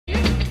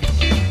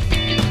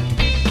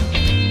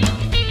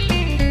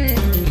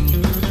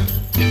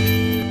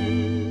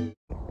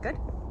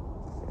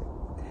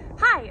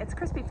Hi, it's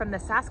Crispi from the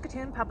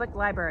Saskatoon Public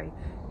Library,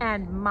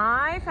 and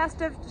my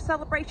festive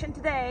celebration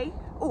today,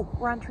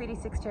 we're on Treaty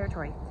 6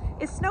 territory,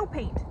 is snow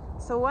paint.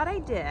 So what I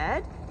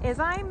did is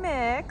I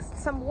mixed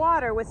some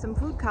water with some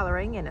food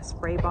coloring in a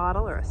spray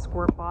bottle or a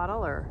squirt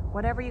bottle or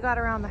whatever you got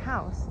around the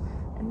house.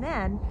 And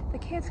then the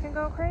kids can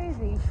go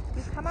crazy.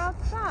 You come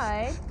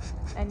outside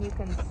and you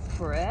can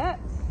spritz,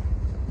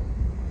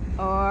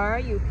 or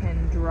you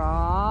can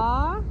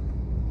draw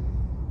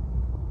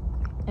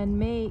and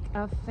make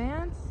a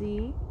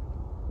fancy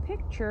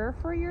picture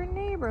for your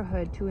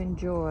neighborhood to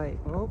enjoy.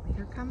 Oh,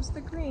 here comes the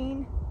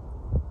green.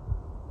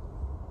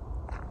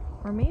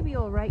 Or maybe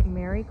you'll write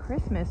Merry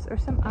Christmas or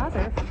some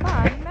other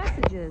fun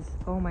messages.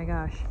 Oh my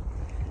gosh.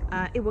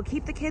 It will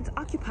keep the kids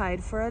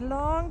occupied for a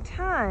long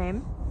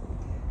time.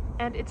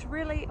 And it's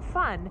really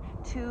fun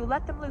to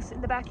let them loose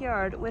in the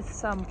backyard with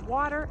some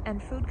water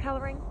and food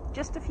coloring,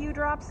 just a few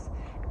drops,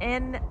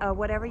 in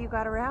whatever you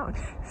got around.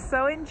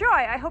 So enjoy.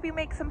 I hope you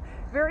make some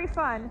very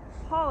fun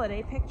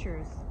holiday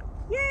pictures.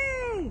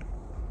 Yay!